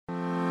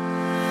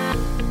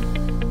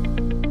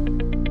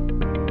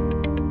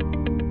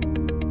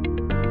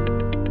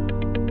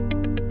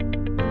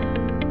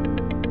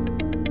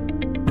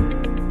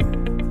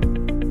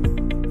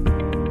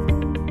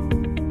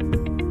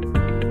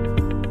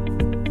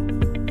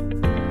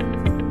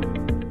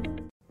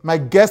My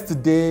guest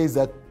today is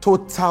a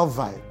total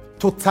vibe,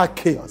 total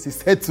chaos. He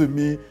said to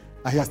me,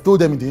 and he has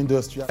told them in the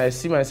industry. I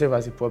see myself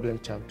as a problem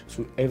child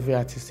to every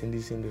artist in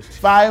this industry.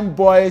 Fine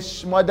boy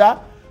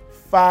Shmurda,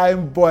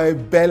 fine boy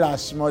Bella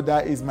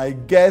Shmurda is my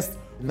guest.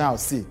 Now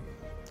see,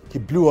 he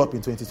blew up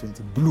in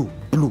 2020.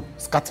 Blew,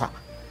 scatter.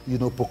 You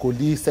know,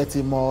 Pokoli set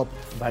him up.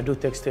 Bado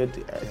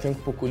texted, I think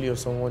Pokoli or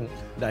someone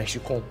that I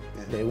should come.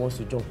 That he wants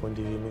to jump on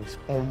the remix.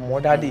 On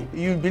Mother Day,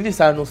 you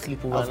believe I no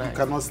sleep overnight. You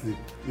cannot sleep.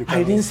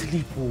 I didn't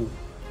sleep.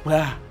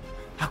 Bruh,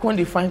 I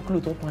can't find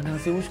clothes up and down.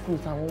 Say which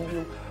clothes I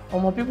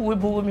want. My people will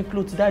borrow me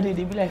clothes that day,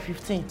 they be like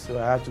 15. So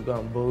I had to go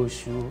and borrow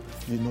shoe.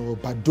 You know,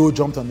 Bado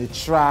jumped on the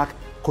track,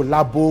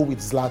 collabo with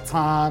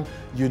Zlatan,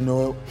 you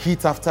know,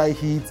 hit after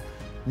hit.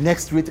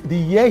 Next rated, the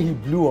year he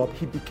blew up,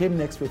 he became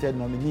next rated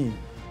nominee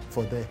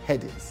for the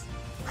Headies.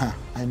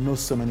 I know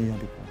so many young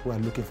people who are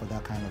looking for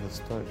that kind of a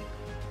story.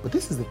 But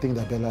this is the thing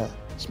that Bella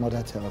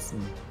Shmurda tells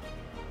me.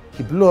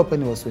 He blew up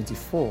when he was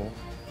 24,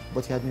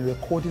 but he had been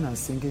recording and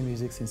singing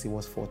music since he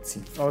was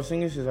 14. I was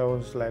singing since I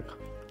was like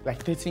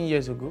 13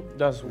 years ago.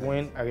 That's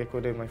when I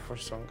recorded my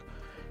first song.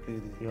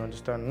 Really? You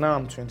understand? Now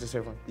I'm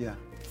 27. Yeah.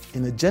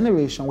 In a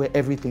generation where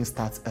everything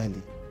starts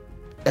early,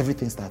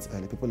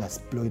 people are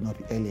blowing up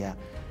earlier,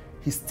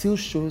 he still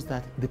shows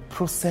that the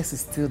process is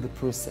still the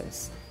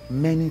process.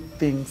 Many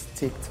things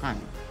take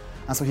time.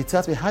 And so he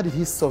tells me, how did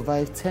he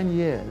survive 10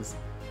 years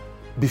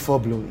before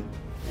blowing?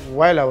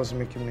 While I was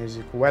making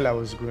music, while I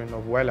was growing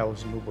up, while I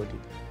was nobody,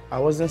 I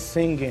wasn't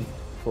singing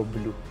for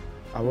Blue.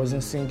 I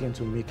wasn't singing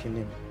to make a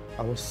name.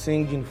 I was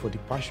singing for the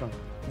passion.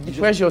 The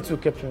pressure too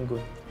kept me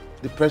going.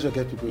 The pressure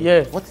kept you going?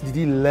 Yeah. What did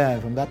he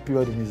learn from that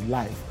period in his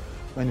life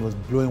when he was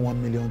blowing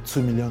 1 million,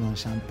 2 million on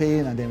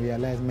champagne and then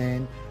realized,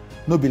 man,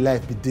 no be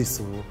life be this.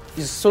 So.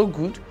 It's so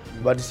good,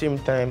 but at the same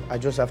time, I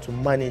just have to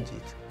manage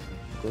it.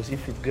 Because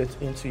if it gets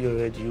into your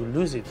head, you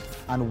lose it.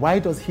 And why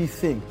does he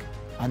think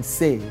and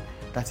say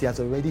that he has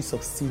already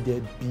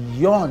succeeded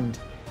beyond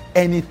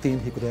anything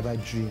he could ever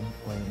dream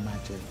or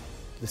imagine?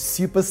 The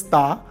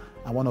superstar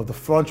and one of the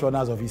front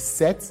runners of his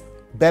set,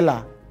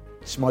 Bella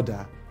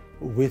Shmurda,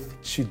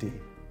 with Chude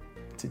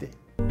today.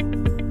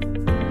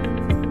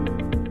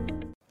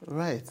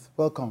 Right,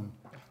 welcome.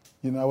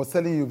 You know, I was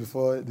telling you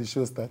before the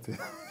show started.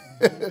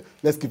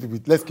 let's keep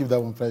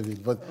that one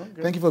private. But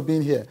okay. Thank you for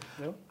being here.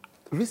 Yep.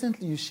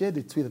 Recently, you shared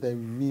a tweet that I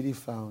really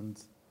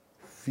found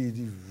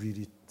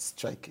really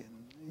striking.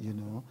 You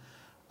know,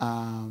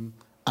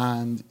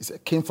 and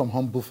it came from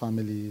humble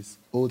families,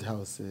 old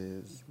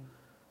houses,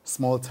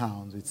 small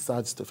towns with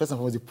sad stories. First and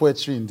foremost, the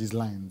poetry in these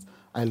lines,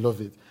 I love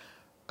it.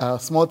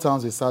 Small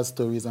towns with sad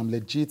stories. I'm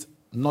legit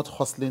not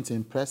hustling to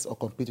impress or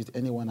compete with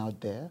anyone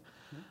out there.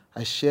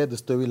 I shared the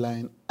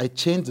storyline. I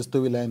changed the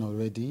storyline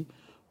already.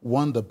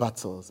 Won the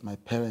battles my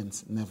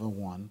parents never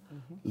won.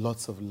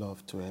 Lots of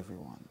love to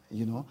everyone,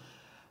 you know.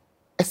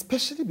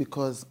 Especially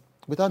because,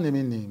 without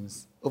naming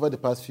names, over the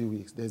past few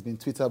weeks, there's been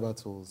Twitter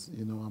battles,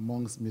 you know,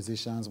 amongst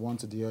musicians, one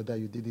to the other.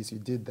 You did this, you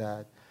did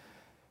that.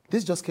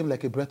 This just came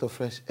like a breath of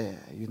fresh air,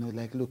 you know,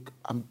 like, look,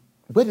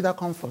 where did that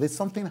come from? Did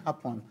something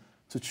happen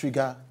to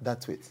trigger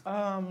that tweet?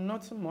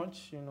 Not so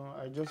much, you know.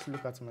 I just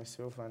look at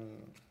myself and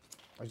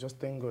I just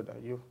thank God that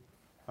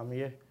I'm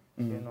here.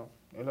 You know,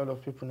 a lot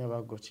of people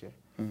never got here,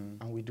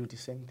 and we do the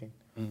same thing.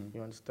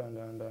 You understand?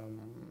 And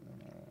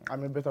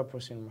I'm a better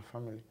person in my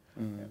family.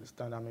 You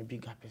understand? I'm a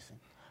bigger person.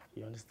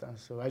 You understand?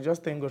 So I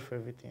just thank God for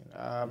everything.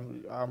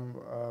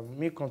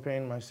 Me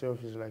comparing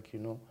myself is like, you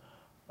know,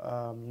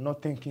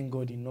 not thanking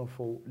God enough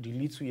for the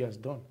little He has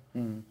done.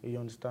 You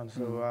understand?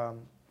 So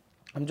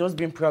I'm just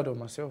being proud of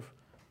myself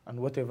and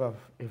whatever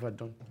I've ever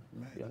done.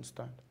 Right. You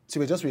understand? So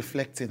we're just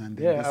reflecting and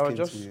then this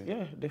came to you.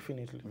 Yeah,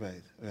 definitely.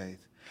 Right.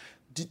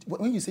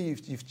 When you say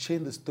you've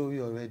changed the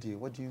story already,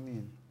 what do you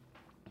mean?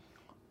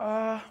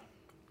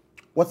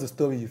 What's the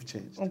story you've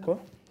changed? Okay.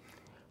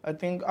 I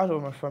think out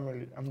of my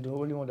family, I'm the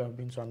only one that have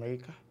been to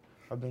America.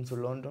 I've been to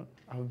London.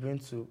 I've been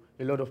to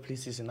a lot of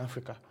places in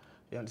Africa.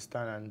 You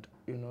understand? And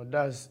you know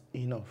that's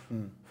enough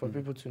for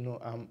people to know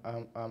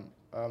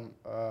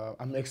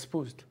I'm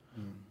exposed.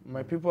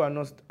 My people are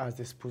not as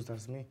exposed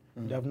as me.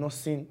 They have not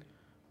seen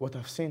what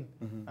I've seen,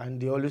 and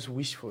they always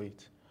wish for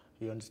it.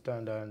 You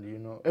understand? And you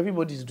know,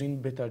 everybody's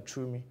doing better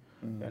through me.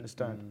 You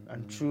understand?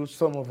 And through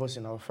some of us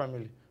in our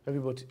family,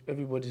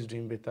 everybody's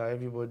doing better.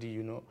 Everybody,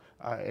 you know,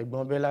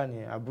 Egbon Bella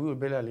ni, Aburo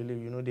Bella Lele,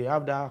 you know, they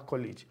have that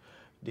college,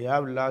 they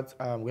have that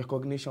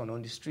recognition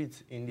on the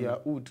streets in their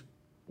hood,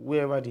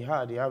 wherever they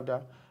have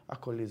that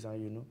accolades,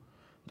 and you know,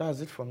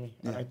 that's it for me.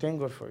 Yeah. And I thank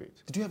God for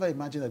it. Did you ever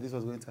imagine that this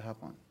was going to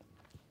happen?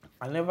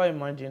 I never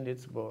imagined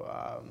it, but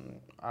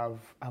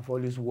I've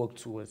always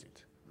worked towards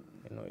it.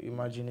 You know,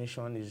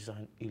 imagination is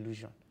an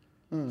illusion.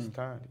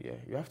 Understand? Yeah,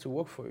 you have to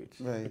work for it.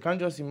 Right. You can't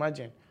just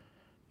imagine.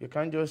 You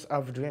can't just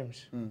have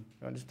dreams. You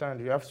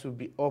understand? You have to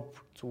be up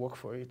to work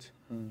for it.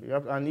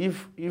 And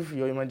if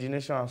your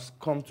imagination has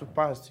come to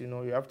pass, you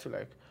know, you have to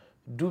like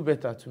do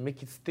better to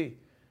make it stay,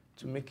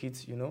 to make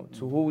it, you know,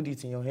 to hold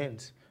it in your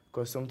hands.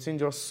 Because something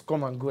just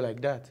come and go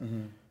like that.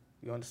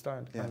 You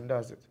understand? Yeah. And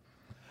that's it.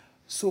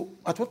 So,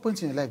 at what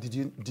point in your life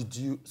did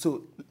you?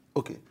 So,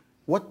 okay,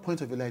 What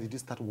point of your life did you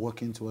start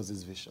working towards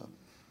this vision?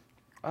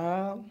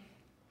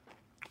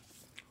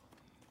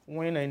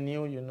 When I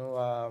knew,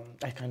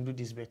 I can do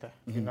this better.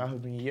 You know,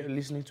 I've been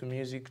listening to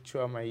music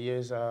throughout my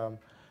years, and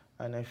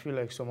I feel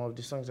like some of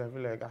the songs, I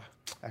feel like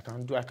I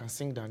can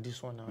sing than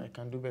this one now. I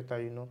can do better,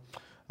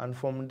 And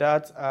from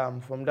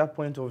that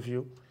point of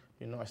view,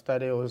 I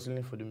started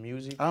hustling for the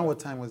music. Around what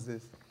time was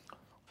this?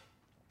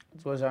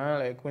 It was around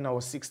like when I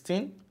was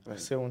 16, right.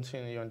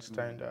 17. You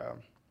understand?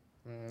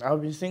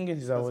 I've been singing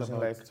since I was in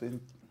like.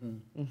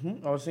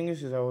 I was singing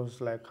since I was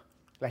like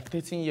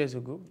 13 years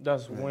ago.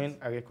 That's right. When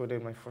I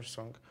recorded my first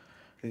song.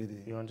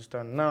 Really? You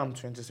understand? Now I'm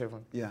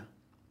 27. Yeah.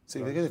 So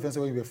you recorded the first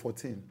song when you were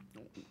 14?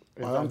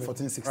 Exactly. Around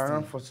 14, 16?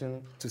 Around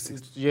 14 to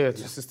 16. Yeah,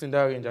 to 16,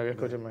 that range, I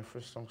recorded my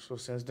first song. So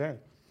since then,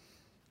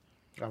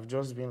 I've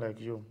just been like,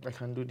 yo, I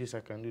can do this, I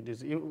can do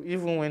this.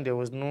 Even when there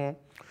was not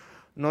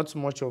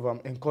much of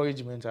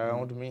encouragement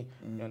around me,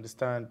 you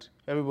understand?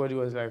 Everybody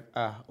was like,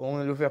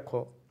 only look at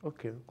call.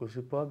 Okay, what's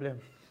the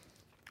problem?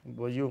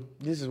 But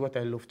this is what I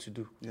love to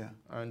do. Yeah.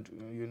 And,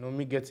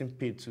 me getting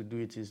paid to do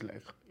it is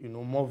like,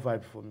 more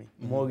vibe for me,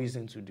 more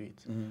reason to do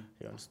it.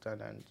 You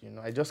understand? And,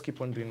 I just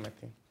keep on doing my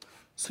thing.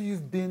 So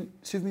you've been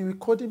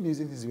recording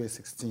music since you were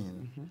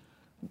 16.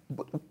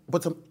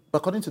 But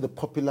according to the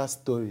popular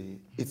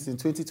story, it's in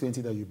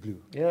 2020 that you blew.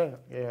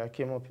 Yeah, I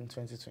came up in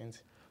 2020.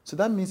 So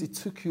that means it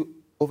took you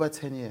over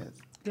 10 years.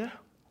 Yeah.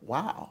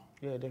 Wow.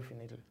 Yeah,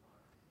 definitely.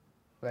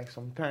 Like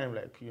sometime,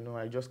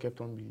 I just kept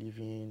on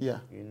believing. Yeah.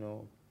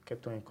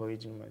 Kept on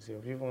encouraging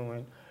myself. Even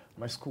when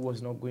my school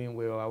was not going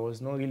well, I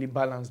was not really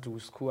balanced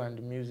with school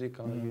and music.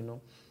 And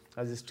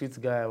as a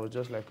street guy, I was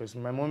just like, cause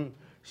my mom,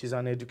 she's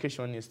an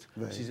educationist.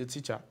 Right. She's a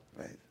teacher.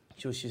 Right.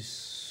 So she's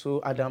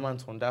so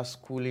adamant on that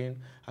schooling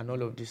and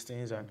all of these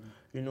things. And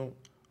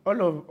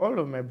all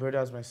of my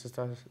brothers, my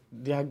sisters,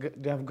 they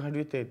have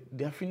graduated.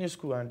 They have finished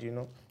school, and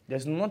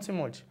there's nothing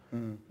much.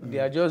 They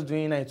are just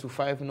doing 9 to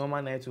 5,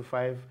 normal 9 to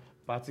 5.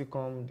 Party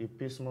come, they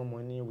pay small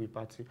money, we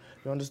party.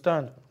 You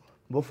understand?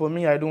 But for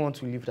me, I don't want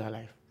to live that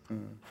life.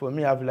 For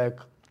me,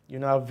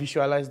 I've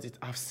visualized it.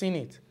 I've seen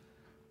it.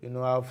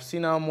 I've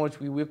seen how much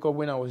we wake up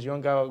when I was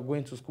younger,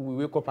 going to school.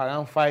 We wake up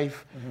around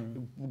 5,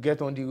 we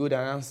get on the road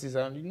around 6.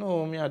 And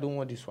me, I don't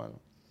want this one.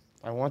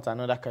 I want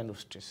another kind of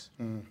stress.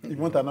 You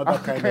want another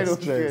kind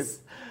of stress.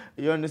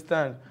 You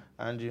understand?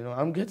 And,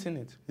 I'm getting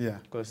it. Yeah.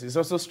 Because it's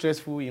also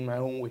stressful in my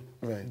own way.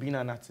 Right. Being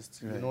an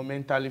artist. Right.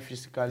 Mentally,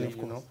 physically,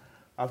 Yeah,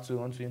 have to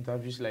run to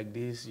interviews like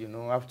this,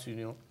 have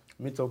to,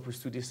 meet up with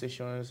studio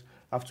sessions,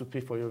 have to pay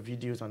for your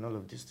videos and all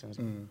of these things.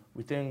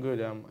 We thank God,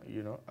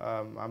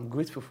 I'm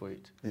grateful for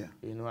it. Yeah.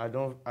 I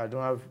don't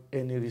have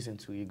any reason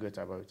to regret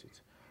about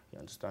it. You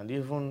understand?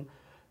 Even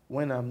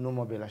when I'm no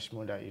more Bella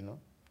Shmurda,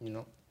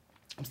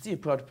 I'm still a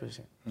proud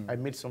person. I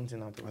made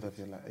something out of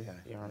your life. Yeah.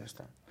 You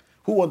understand?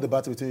 Who won the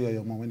battle between you and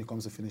your mom when it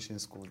comes to finishing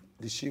school?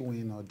 Did she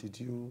win or did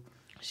you?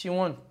 She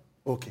won.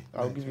 Okay.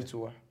 I'll give it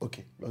to her.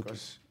 Okay.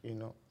 Because,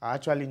 I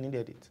actually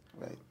needed it.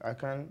 Right. I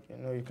can't,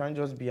 you can't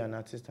just be an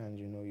artist and,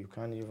 you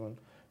can't even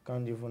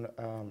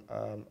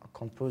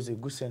compose a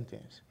good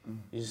sentence.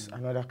 It's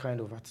another kind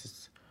of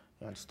artist.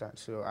 You understand?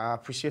 So I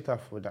appreciate her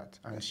for that.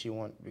 And she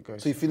won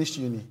because... So you finished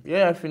uni?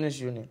 Yeah, I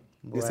finished uni.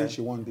 They say she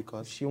won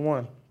because? She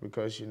won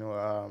because,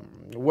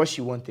 what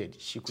she wanted,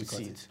 she could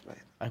see it. Right.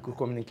 I could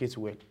communicate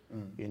well.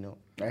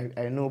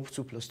 I know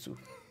 2 plus 2.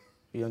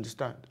 You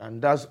understand?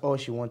 And that's all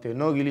she wanted.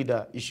 Not really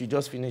that you should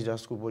just finish that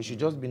school, but you should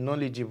just be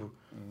knowledgeable.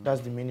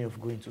 That's the meaning of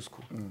going to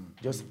school.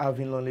 Just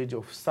having knowledge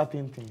of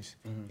certain things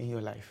in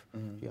your life.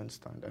 You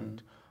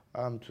understand?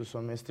 And to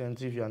some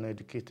extent, if you are not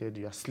educated,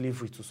 you are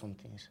slavery to some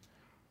things.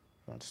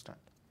 You understand?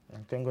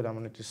 And thank God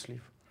I'm not a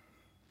slave.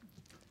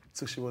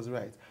 So she was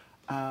right.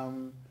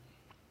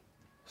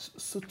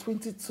 So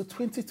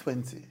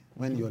 2020,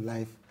 when your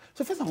life...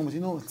 So first and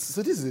foremost,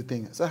 so this is the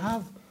thing. So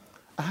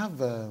I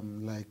have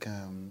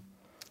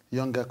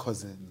younger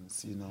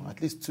cousins,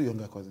 at least 2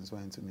 younger cousins who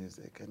are into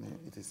music,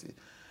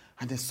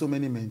 and there's so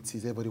many mentees,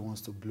 everybody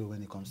wants to blow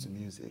when it comes to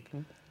music.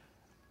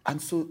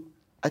 And so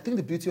I think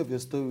the beauty of your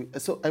story,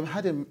 so I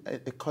had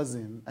a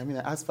cousin, I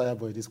asked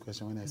Fireboy this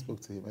question when I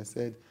spoke to him. I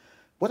said,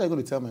 what are you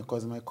going to tell my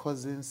cousin? My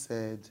cousin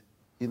said,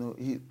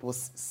 he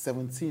was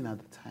 17 at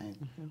the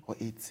time, or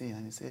 18,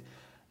 and he said,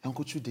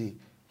 Uncle Chude,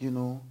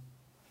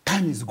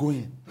 time is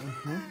going.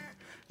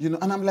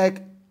 And I'm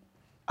like,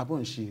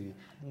 Abonshiri,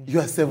 you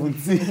are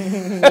 17.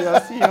 You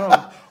are still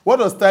young. What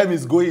does time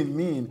is going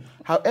mean?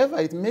 However,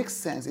 it makes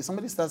sense. If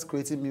somebody starts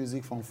creating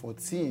music from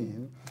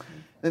 14,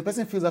 the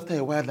person feels after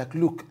a while like,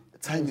 look,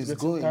 time is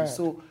going. Tired.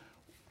 So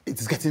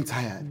it's getting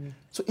tired.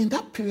 So in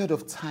that period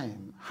of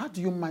time, how do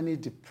you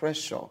manage the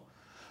pressure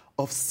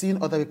of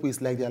seeing other people?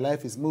 It's like their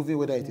life is moving,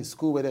 whether it is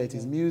school, whether it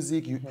is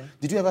music.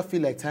 Did you ever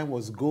feel like time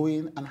was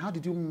going? And how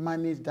did you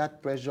manage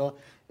that pressure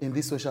in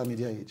this social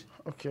media age?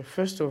 Okay,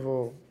 first of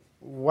all,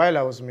 while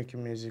I was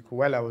making music,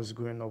 while I was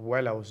growing up,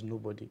 while I was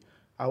nobody,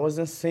 I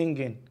wasn't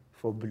singing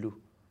for Blue.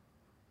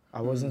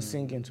 I wasn't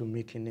singing to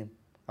make a name.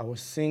 I was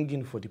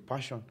singing for the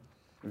passion.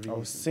 Really? I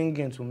was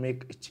singing to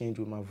make a change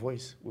with my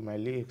voice, with my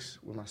lyrics,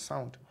 with my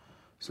sound.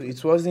 So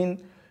it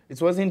wasn't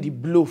it wasn't the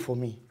blow for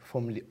me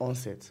from the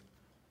onset.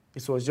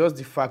 It was just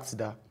the fact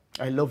that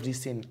I love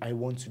this thing, I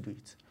want to do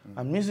it.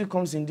 And music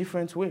comes in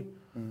different way.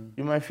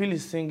 You might feel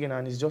it's singing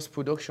and it's just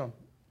production.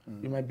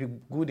 You might be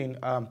good in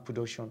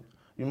production.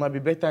 You might be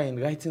better in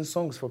writing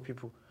songs for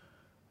people.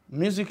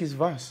 Music is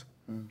vast.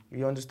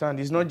 You understand?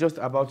 It's not just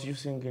about you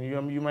singing.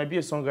 You might be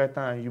a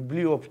songwriter and you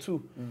blew up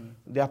too.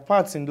 There are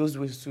parts in those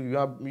ways too.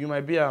 You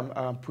might be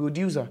a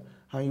producer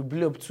and you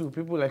blew up too.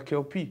 People like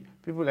KLP,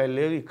 people like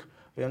Lyric.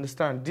 You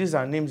understand? These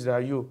are names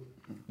that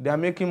they are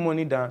making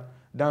money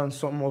than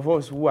some of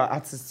us who are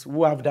artists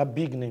who have that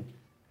big name.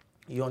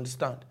 You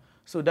understand?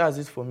 So that's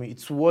it for me.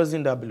 It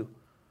wasn't that blow.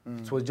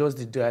 It was just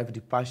the drive,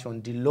 the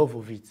passion, the love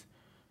of it.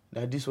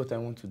 That this is what I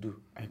want to do,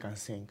 I can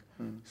sing.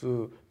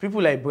 So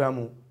people like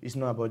Bramo, it's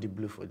not about the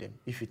blow for them,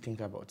 if you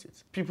think about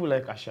it. People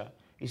like Asha,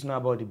 it's not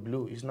about the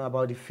blow, it's not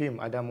about the fame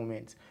at that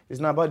moment. It's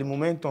not about the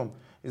momentum.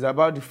 It's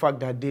about the fact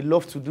that they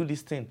love to do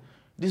this thing.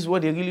 This is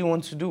what they really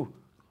want to do.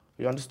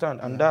 You understand?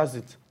 And that's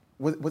it.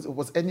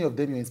 Was any of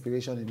them your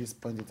inspiration in this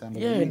point in time?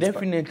 Yeah,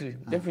 definitely.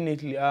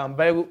 Definitely.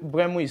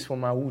 Bramo is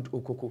from Awood,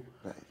 Okoko.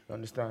 Right. You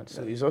understand?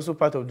 So it's also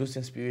part of those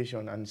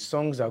inspiration, and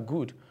songs are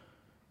good.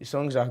 The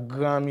songs are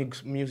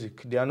Grammy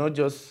music. They are not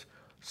just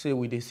say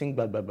they sing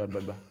blah blah blah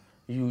blah blah.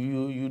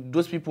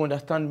 Those people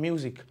understand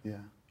music. Yeah.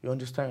 You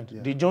understand?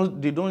 Yeah. They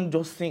don't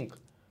just sing.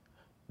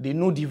 They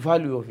know the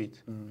value of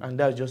it, and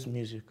that's just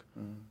music.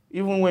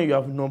 Even when you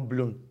have not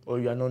blown or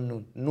you are not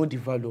known, know the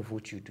value of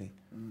what you're doing.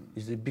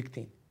 It's a big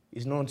thing.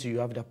 It's not until you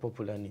have that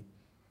popular name.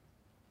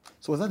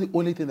 So was that the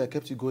only thing that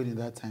kept you going in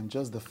that time?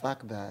 Just the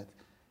fact that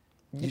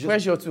the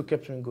pressure too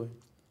kept me going.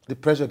 The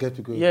pressure kept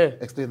you going? Yeah.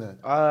 Explain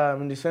that.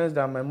 In the sense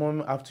that my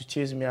mom have to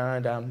chase me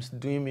around. I'm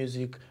doing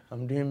music.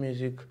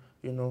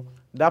 You know,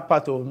 that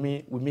part of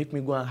me will make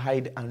me go and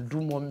hide and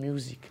do more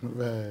music.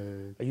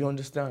 Right. You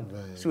understand?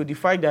 Right. So the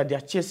fact that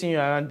they're chasing you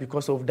around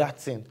because of that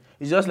thing,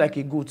 it's just like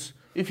a goat.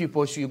 If you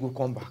pursue, you go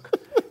come back.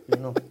 You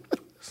know.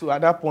 So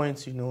at that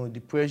point, you know, the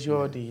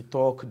pressure, the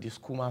talk, the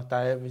school matter,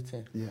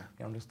 everything. Yeah.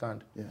 You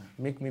understand? Yeah.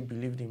 Make me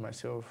believe in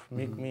myself.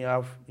 Make me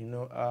have,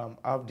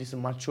 have this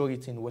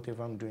maturity in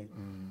whatever I'm doing.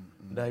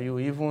 That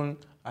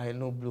I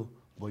know blow,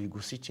 but you go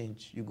see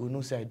change. You go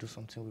know say I do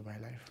something with my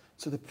life.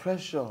 So the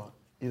pressure,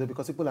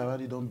 because people around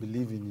you don't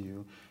believe in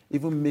you,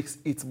 even makes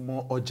it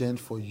more urgent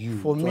for you.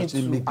 For me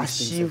to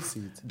achieve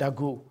that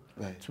goal.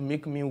 Right. To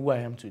make me who I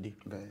am today.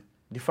 Right.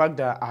 The fact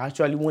that I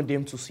actually want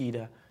them to see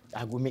that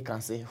I go make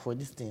and say for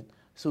this thing.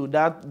 So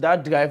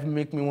that drive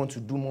make me want to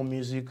do more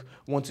music,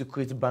 want to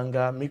create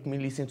banger, make me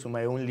listen to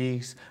my own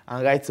lyrics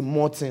and write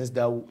more things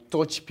that will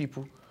touch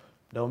people,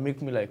 that will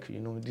make me like,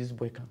 this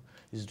boy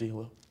is doing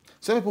well.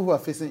 So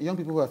young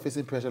people who are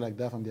facing pressure like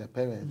that from their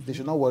parents, they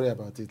should not worry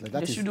about it.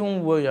 They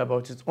shouldn't worry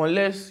about it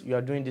unless you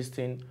are doing this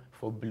thing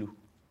for blue.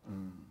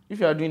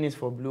 If you are doing this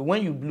for blue,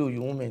 when you blow,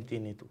 you won't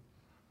maintain it.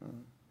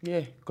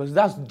 Yeah, because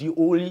that's your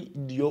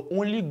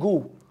only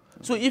goal.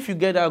 So if you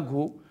get that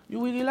goal,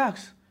 you will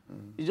relax.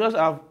 You just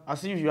have,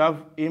 as if you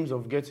have aims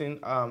of getting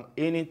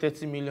any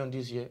 30 million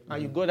this year,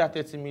 and you got that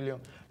 30 million.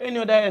 Any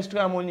other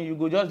extra money, you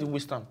go just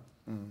waste time.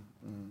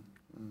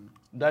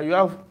 That you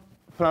have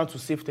planned to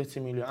save 30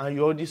 million, and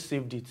you already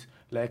saved it,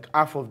 like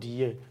half of the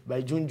year.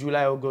 By June,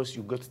 July, August,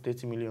 you got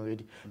 30 million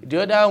already.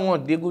 The other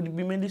one, they go to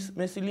be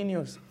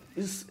miscellaneous.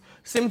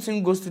 Same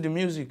thing goes to the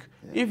music.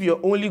 Yeah. If your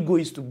only goal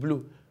is to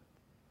blow,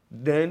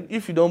 then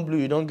if you don't blow,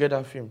 you don't get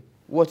that film.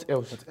 What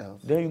else?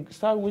 Then you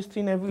start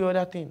wasting every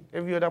other thing,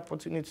 every other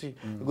opportunity.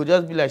 You could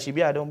just be like,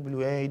 Shibi, I don't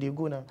blue, and they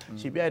go now.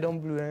 Shibi, I don't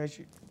blue, and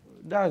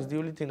that's the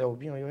only thing that will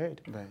be on your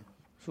head. Right.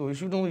 So you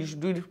should do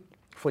it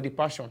for the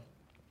passion.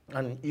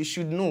 And you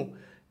should know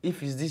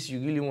if it's this you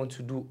really want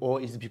to do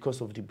or it's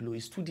because of the blue.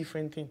 It's two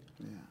different things.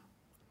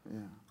 Yeah.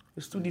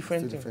 It's two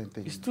different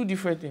things. It's two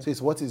different things. So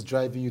it's what is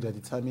driving you that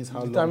determines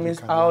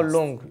how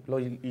long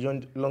your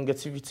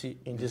longevity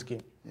in this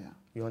game. Yeah.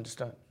 You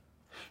understand?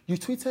 You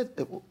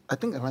tweeted, I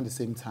think around the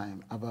same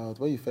time, about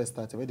when you first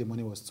started, when the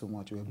money was too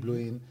much. You were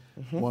blowing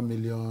 1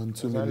 million,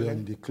 2 million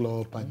in the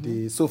club per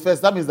day. So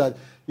first, that means that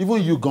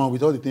even you gone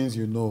with all the things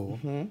you know,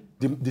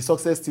 the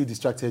success still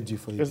distracted you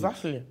for you.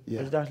 Exactly.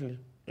 Yeah. Exactly.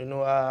 You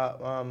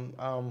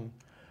know,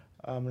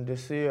 they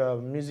say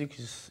music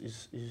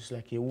is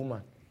like a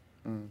woman.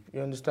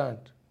 You understand?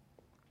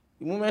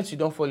 The moment you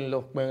don't fall in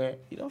love,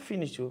 you don't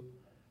finish. You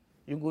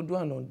go do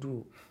and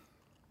undo.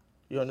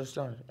 You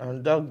understand?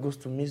 And that goes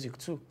to music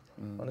too.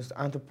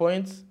 Understand? And the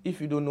point,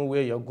 if you don't know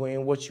where you're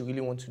going, what you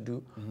really want to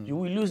do, you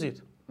will lose it.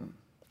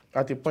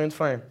 At a point,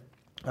 fine.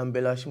 I'm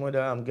Bella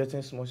Shimoda, I'm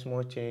getting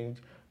small change.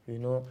 You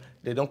know,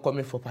 they don't call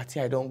me for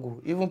party, I don't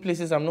go. Even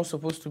places I'm not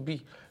supposed to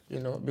be,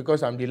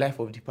 because I'm the life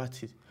of the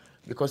party.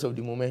 Because of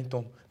the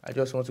momentum. I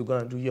just want to go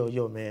and do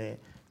yo, man.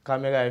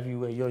 Camera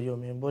everywhere, yo,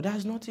 man. But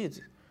that's not it.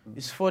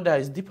 It's further,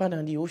 it's deeper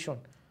than the ocean.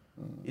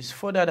 It's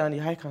further than the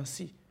eye can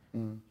see.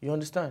 You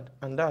understand?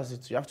 And that's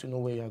it. You have to know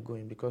where you're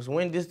going. Because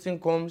when this thing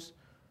comes,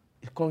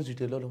 it comes with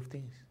a lot of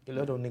things. A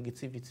lot of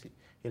negativity.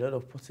 A lot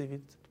of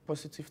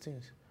positive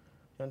things.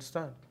 You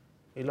understand?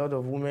 A lot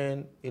of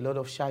women, a lot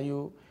of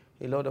shayo,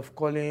 a lot of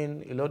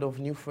calling, a lot of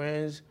new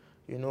friends.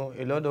 you know,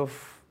 a lot of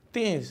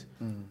things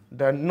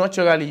that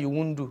naturally you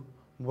won't do.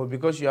 But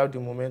because you have the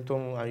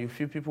momentum and you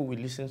feel people will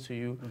listen to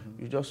you,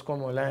 you just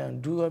come online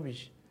and do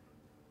rubbish.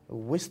 You're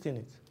wasting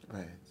it.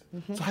 Right.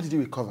 So how did you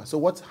recover? So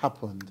what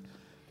happened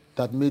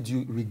that made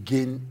you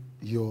regain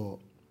your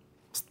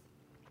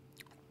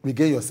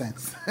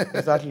sense?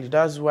 Exactly.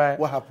 That's why.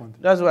 What happened?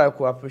 That's why I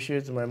could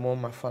appreciate my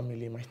mom, my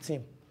family, my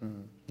team.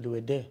 They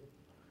were there.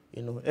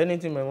 You know,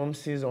 anything my mom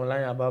says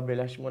online about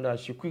Bella Shmurda,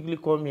 she quickly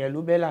called me,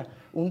 "Hello Bella,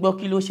 ungbo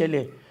kilo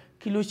shele.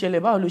 Kilo shele,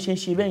 báwo ló ṣe ń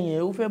ṣe bẹ́ẹ̀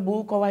yẹn? Ó fẹ́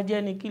bo ko wa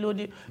jẹ́ ni kilo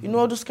de." You know,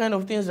 all those kind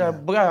of things that,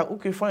 brah,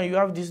 okay, fine, you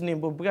have this name,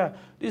 but brah,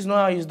 this is not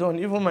how it's done.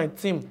 Even my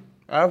team,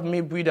 I have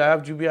Maybreed, I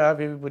have Jubi, I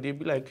have everybody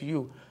be like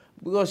you.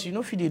 Because you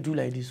know if they do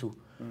like this, so.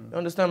 You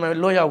understand? My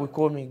lawyer will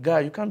call me,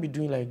 "Guy, you can't be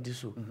doing like this,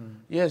 so."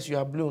 Yes, you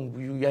are blown,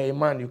 you are a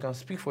man, you can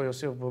speak for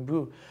yourself, but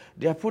bro,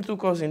 there are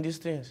protocols in these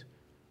things.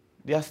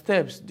 There are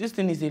steps. This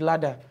thing is a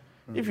ladder.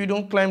 If you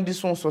don't climb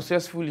this one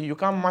successfully, you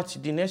can't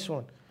match the next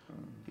one.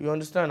 You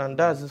understand? And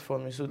that's it for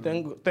me. So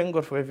thank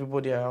God for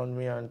everybody around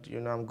me, and you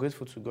know I'm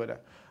grateful to God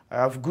that I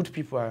have good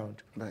people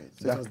around. Right.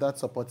 So it was that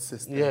support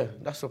system. Yeah,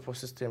 that support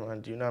system,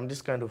 and you know I'm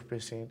this kind of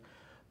person.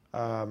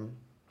 I'm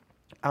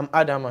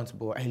adamant,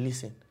 but I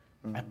listen.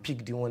 I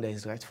pick the one that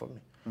is right for me,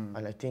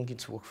 and I think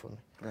it's worked for me.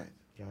 Right.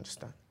 You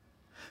understand?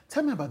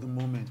 Tell me about the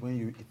moment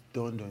when it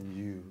dawned on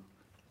you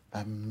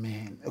that,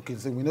 man, okay,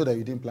 so we know that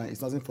you didn't plan.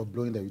 It's nothing for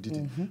blowing that you did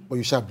it, but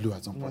you sure blew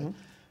at some point.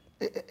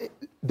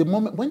 The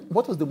moment,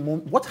 what was the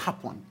moment, what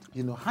happened?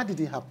 You know, how did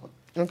it happen?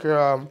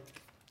 Okay,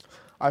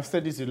 I've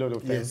said this a lot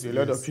of times. A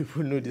lot of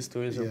people know this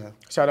story. So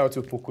shout out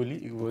to Pokoli.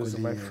 He was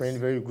my friend,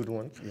 very good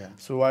one. Yeah.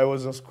 So I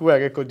was in school, I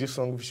recorded this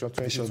song, Vision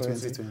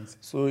 2020.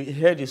 So he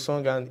heard the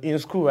song, and in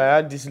school I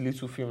had this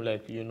little film,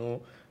 like, you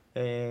know,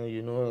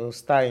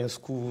 star in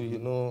school, you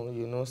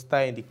know,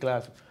 star in the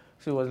class.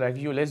 So it was like,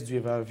 yo, let's do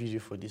a viral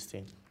video for this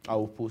thing. I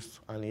will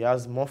post. And he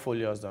has more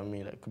followers than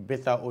me, like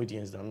better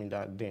audience than me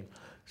that then.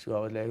 So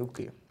I was like,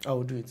 okay, I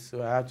will do it.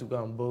 So I had to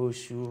go and borrow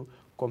shoe,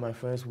 call my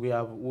friends. We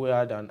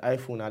had an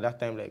iPhone at that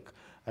time, like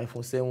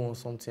iPhone 7 or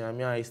something. I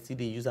mean, I still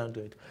use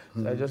Android.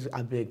 So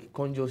I beg,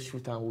 can't just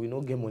shoot and we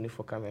don't get money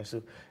for camera.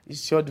 So he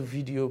shot the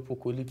video,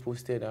 Pokoli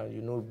posted, and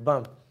you know,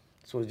 bam.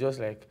 So just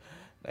like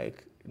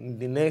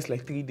the next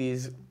 3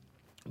 days,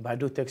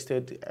 Bado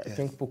texted, I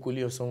think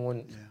Pokoli or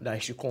someone that I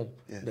should come,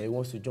 that he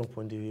wants to jump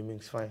on the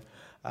remix. Fine.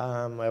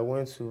 I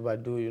went to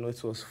Bado, you know,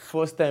 it was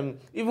first time,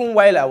 even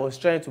while I was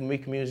trying to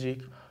make music,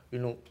 you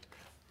know,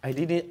 I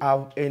didn't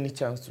have any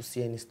chance to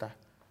see any star.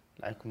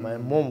 Like, my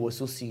mom was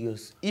so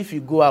serious. If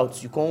you go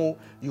out, you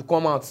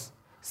come out.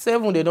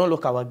 7, they don't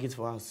lock our gate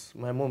for us.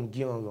 My mom,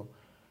 give on.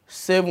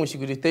 7, she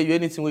could tell you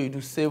anything when you do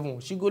 7.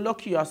 She go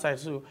lock you outside.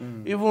 So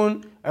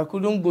even I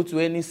couldn't go to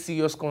any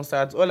serious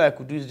concert. All I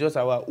could do is just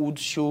our old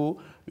show,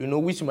 you know,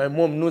 which my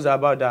mom knows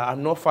about, that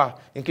I'm not far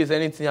in case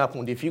anything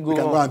happened. If you go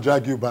can go and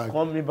drag you back.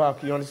 Call me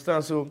back, you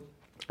understand? So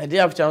I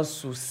didn't have a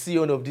chance to see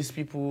all of these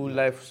people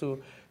live. So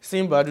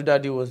seeing Bado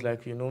that day was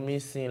like, you know, me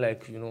seeing,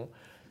 like, you know,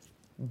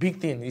 big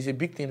thing. It's a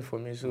big thing for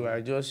me. So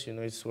I just, you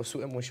know, it was so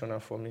emotional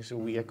for me. So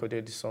we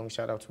recorded the song.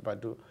 Shout out to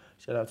Bado.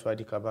 Shout out to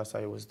Adi Kabasa.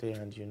 He was there,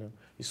 and, you know,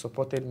 he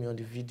supported me on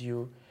the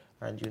video.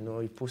 And, you know,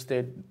 he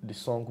posted the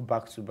song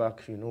back to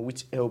back, you know,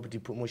 which helped the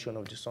promotion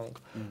of the song.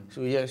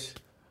 So, yes,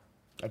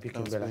 I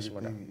became Bella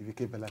Shmurda. You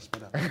became Bella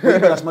Shmurda. Were you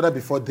Bella Shmurda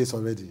before this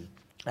already?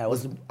 I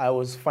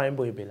was Fine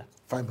Boy Bella.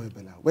 Fine Boy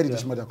Bella. Where did the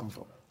Shmurda come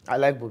from? I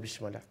like Bobby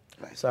Shmurda.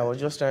 Right. So I was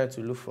just trying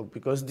to look for,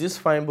 because this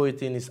Fine Boy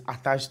thing is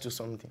attached to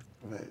something.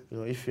 Right. You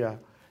know, if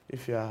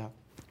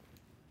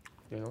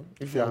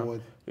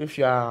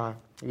you are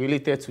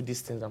related to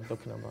these things I'm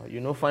talking about, you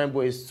know, Fine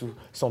Boy is to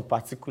some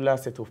particular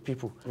set of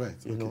people. Right.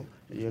 You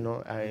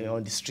know,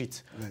 on the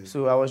street. Right.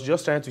 So I was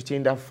just trying to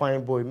change that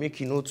Fine Boy, make,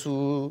 you know,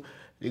 to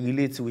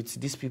relate with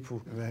these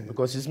people. Right.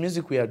 Because it's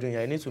music we are doing,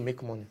 I need to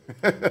make money.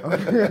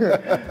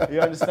 You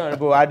understand?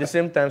 But at the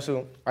same time,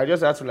 so I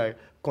just had to, like,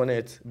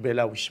 connect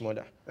Bella with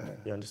Shmurda.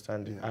 You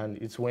understand? Yeah. And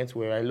it went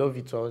where I love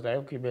it. So I was like,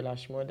 okay, Bella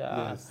Shmurda.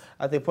 Yes.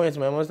 At the point,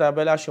 my mom said,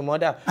 Bella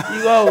Shmurda.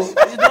 You go,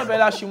 it's not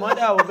Bella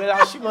Shmurda or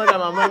Bella Shmurda.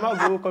 My mom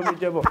go come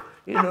to,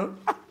 you know.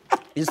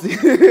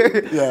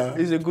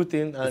 It's a good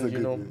thing. And, you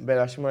know,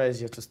 Bella Shmurda is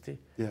here to stay.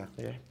 Yeah.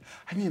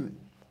 I mean,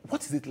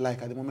 what is it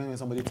like at the moment when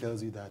somebody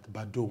tells you that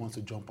Bado wants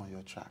to jump on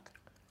your track?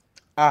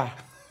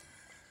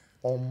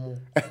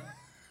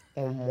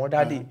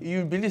 Daddy,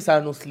 you believe I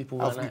no sleep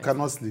overnight? You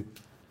cannot sleep.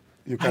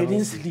 I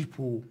didn't sleep.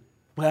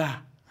 Bruh.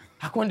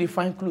 I can't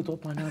find clothes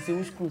up and down, say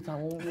which clothes I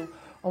want.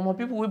 My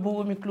people will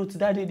borrow me clothes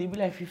that day, they be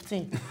like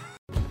 15.